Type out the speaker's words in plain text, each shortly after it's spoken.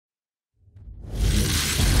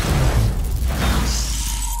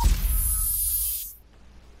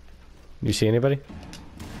You see anybody?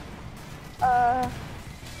 I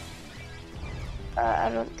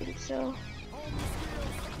don't think so.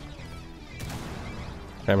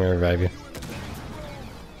 I'm gonna revive you.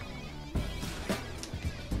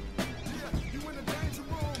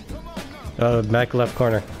 Oh, back left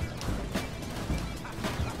corner.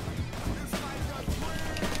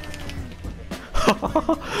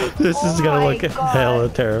 This is gonna look hella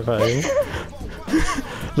terrifying.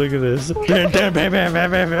 Look at this.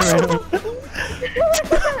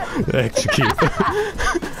 Execute.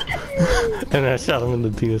 And I shot him in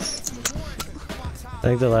the penis. I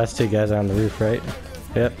think the last two guys are on the roof, right?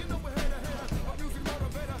 Yep.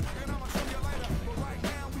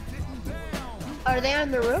 Are they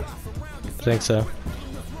on the roof? I think so.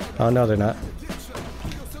 Oh no, they're not.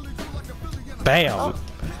 Bam!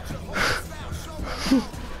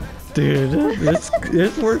 Dude,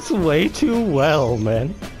 this works way too well,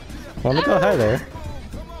 man. Want to go high there?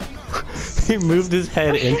 He moved his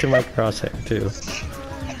head into my crosshair too.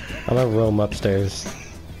 I'm gonna roam upstairs.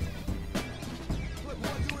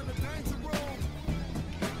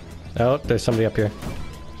 Oh, there's somebody up here.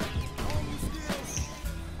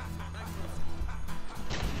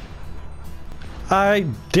 I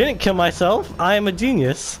didn't kill myself. I am a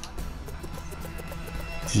genius.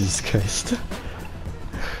 Jesus Christ.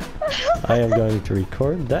 I am going to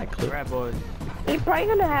record that clip. Alright, boys. They're probably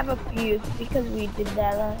gonna have a fuse because we did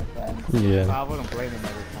that last time. Yeah. I wouldn't blame him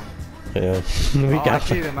every time. Yeah. We Oh, got I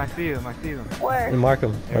see them, I see them, I see them. Where? Mark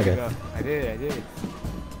them. There Okay. we go. I did.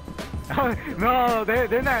 No,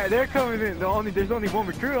 they're not, they're coming in. There's only one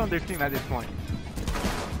recruit on their team at this point.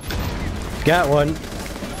 Got one.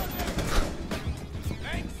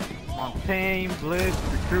 Montaigne, Blitz,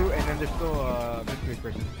 recruit, and then there's still a mystery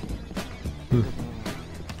person.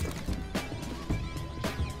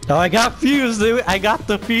 Oh, I got fuse, dude. I got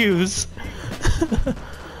the fuse.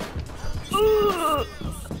 Ooh.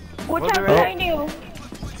 Watch out they're behind you.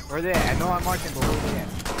 Where are they at? I know I'm marking, but where are they at?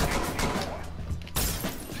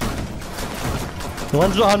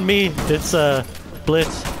 One's on me. It's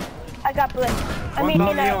Blitz. I got Blitz. One's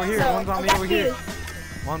on me over here. One's on me over here.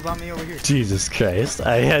 One's on me over here. Jesus Christ.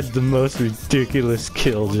 I had the most ridiculous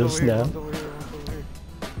kill One's just over here, now. one's over here, one's over here.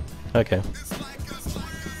 Okay.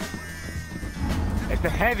 It's a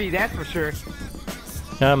heavy, that's for sure.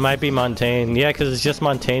 It might be Montaigne. Yeah, because it's just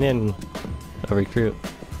Montaigne and a recruit.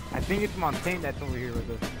 I think it's Montaigne that's over here with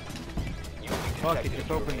us. Fuck it, just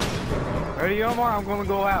open it. Ready, Omar? I'm gonna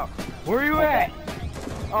go out. Where are you at?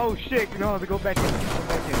 Oh shit, no, go back in. Go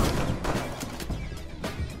back in.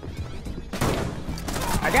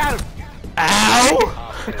 I got him! Ow!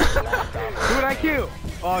 Who did I kill?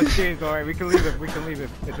 Oh shit, it's alright, we can leave it, we can leave it.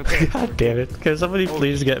 It's okay. God damn it. Can somebody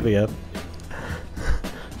please get me up?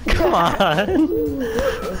 Come on!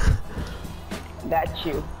 That's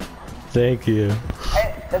you. Thank you.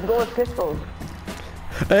 Hey, let's go with pistols.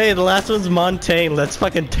 Hey, the last one's Montaigne. Let's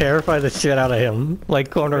fucking terrify the shit out of him.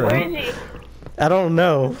 Like, corner Where him. is he? I don't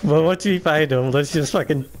know, but once we find him, let's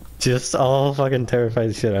just all fucking terrify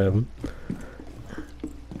the shit out of him.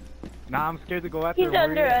 Nah, I'm scared to go after him. He's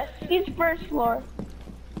under us. He's first floor.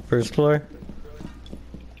 First floor?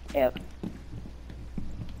 Yep.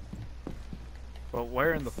 But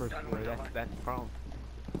where in the first floor? That's the problem.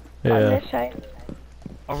 On Yeah. this side.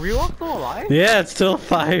 Are we all still alive? Yeah, it's still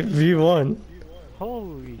 5v1.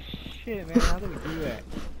 Holy shit, man, how do we do that?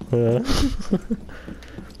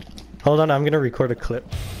 Hold on, I'm gonna record a clip.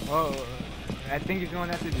 Oh, I think he's going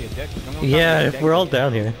after the objective. Yeah, if we're all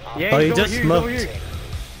down here. Yeah, Oh, he he's over just here, smoked. He's over here.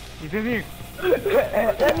 He's in here.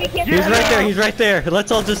 Let me get He's right there, he's right there.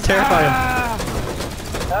 Let's all just terrify him.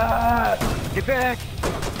 Get back!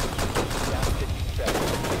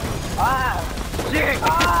 Shit!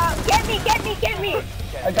 Get me, get me, get me!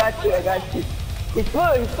 I got you. He's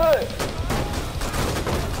full.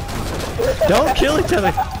 Don't kill each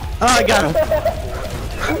other. Oh, I got him.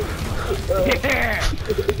 Yeah!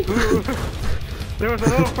 There was a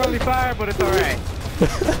little friendly fire, but it's alright.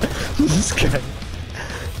 This guy.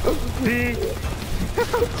 See?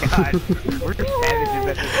 God, we're just savages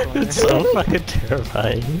at this point. It's so fucking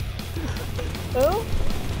terrifying. Who?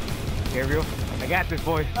 Gabriel, I got this,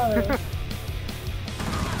 boy.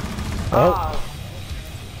 Oh.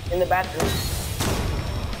 In the bathroom.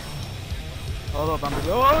 Hold up, I'm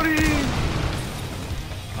reloading!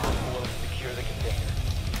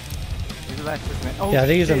 He's the last person, man. Oh, Yeah, I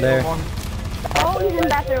think he's in shit, there. hold on. Oh, he's in the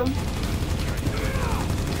bathroom.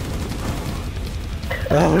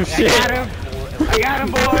 Oh I shit. got him! I got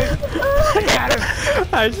him, boys! I got him!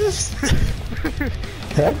 I just...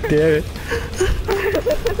 God damn it.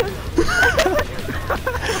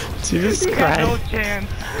 Jesus He had no Christ. chance.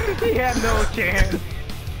 He had no chance.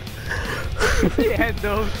 He had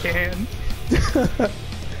those cans.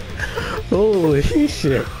 Holy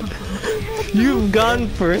shit. You've gone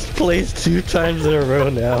first place 2 times in a row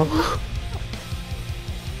now.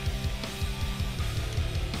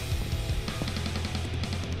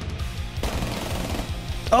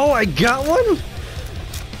 Oh, I got one?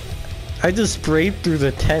 I just sprayed through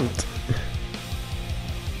the tent.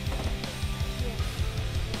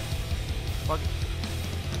 Fuck.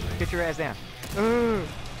 Get your ass down.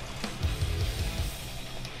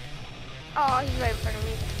 Oh, he's right in front of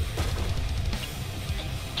me.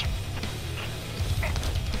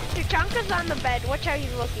 Tachanka's on the bed. Watch how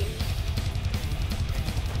he's looking.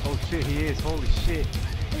 Oh shit, he is. Holy shit.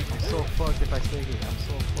 I'm so fucked if I stay here. I'm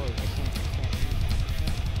so fucked. I can't.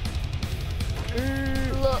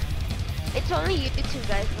 Look, it's only you 2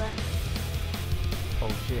 guys left. Oh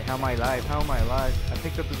shit, how am I alive? How am I alive? I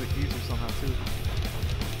picked up the diffuser somehow too.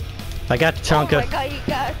 I got Oh Tachanka. my god, you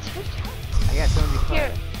got. I got 75.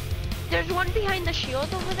 Here, there's one behind the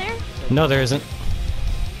shield over there. No, there isn't.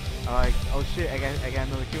 Oh shit, I got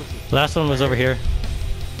another kill. Last one was over here.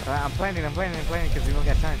 I'm planning because we don't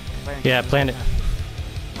got time. Yeah, plant it.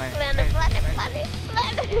 Planet.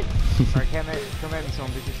 Alright, come at me, some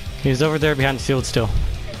bitches. He's over there behind the shield still.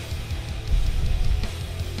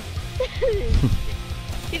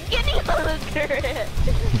 He's getting on the turret.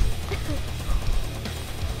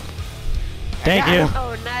 Thank you.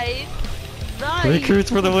 Oh, nice. Nice. Recruits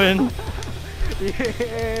for the win.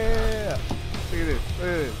 Yeah! Look at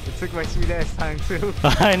this. It took my sweet ass time too.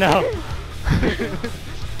 I know.